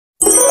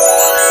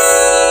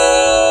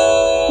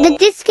The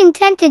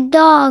Discontented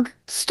Dog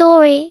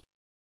Story.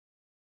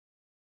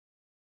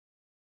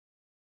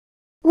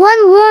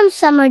 One warm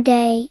summer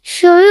day,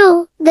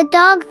 Shrew, the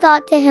dog,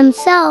 thought to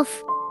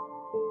himself,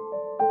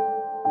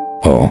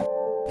 "Oh,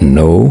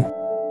 no,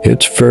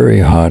 it's very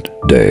hot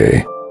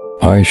day.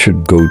 I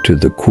should go to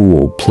the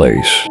cool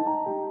place.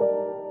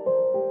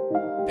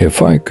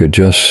 If I could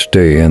just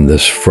stay in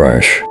this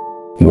fresh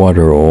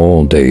water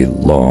all day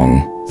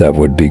long, that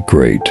would be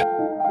great."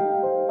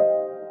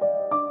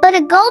 But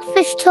a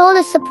goldfish told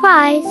a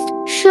surprised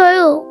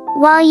Shrew,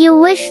 "While you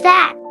wish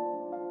that,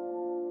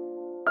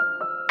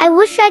 I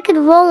wish I could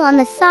roll on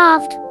the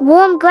soft,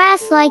 warm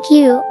grass like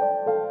you."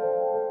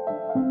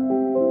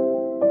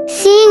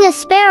 Seeing a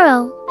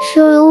sparrow,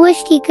 Shrew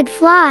wished he could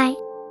fly.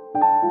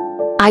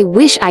 "I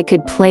wish I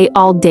could play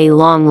all day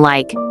long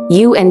like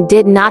you and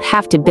did not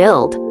have to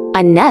build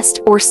a nest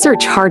or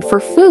search hard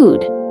for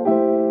food."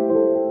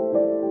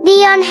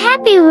 The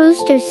unhappy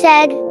rooster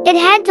said it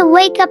had to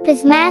wake up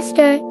his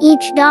master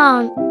each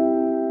dawn.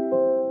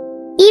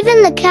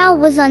 Even the cow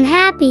was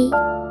unhappy.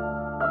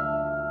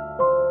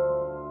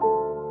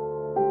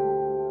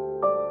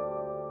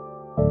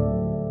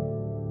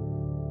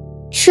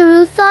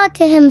 Shrew thought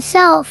to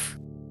himself,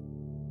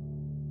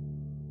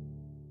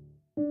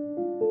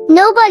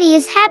 "Nobody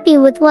is happy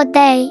with what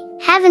they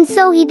have," and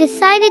so he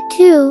decided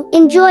to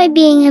enjoy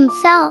being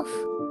himself.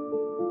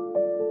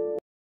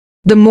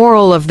 The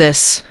moral of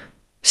this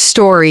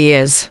story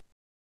is,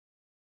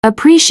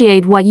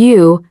 appreciate what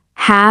you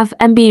have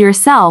and be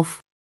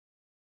yourself.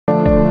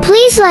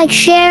 Please like,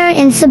 share,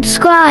 and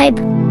subscribe.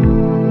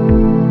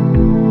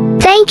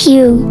 Thank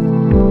you.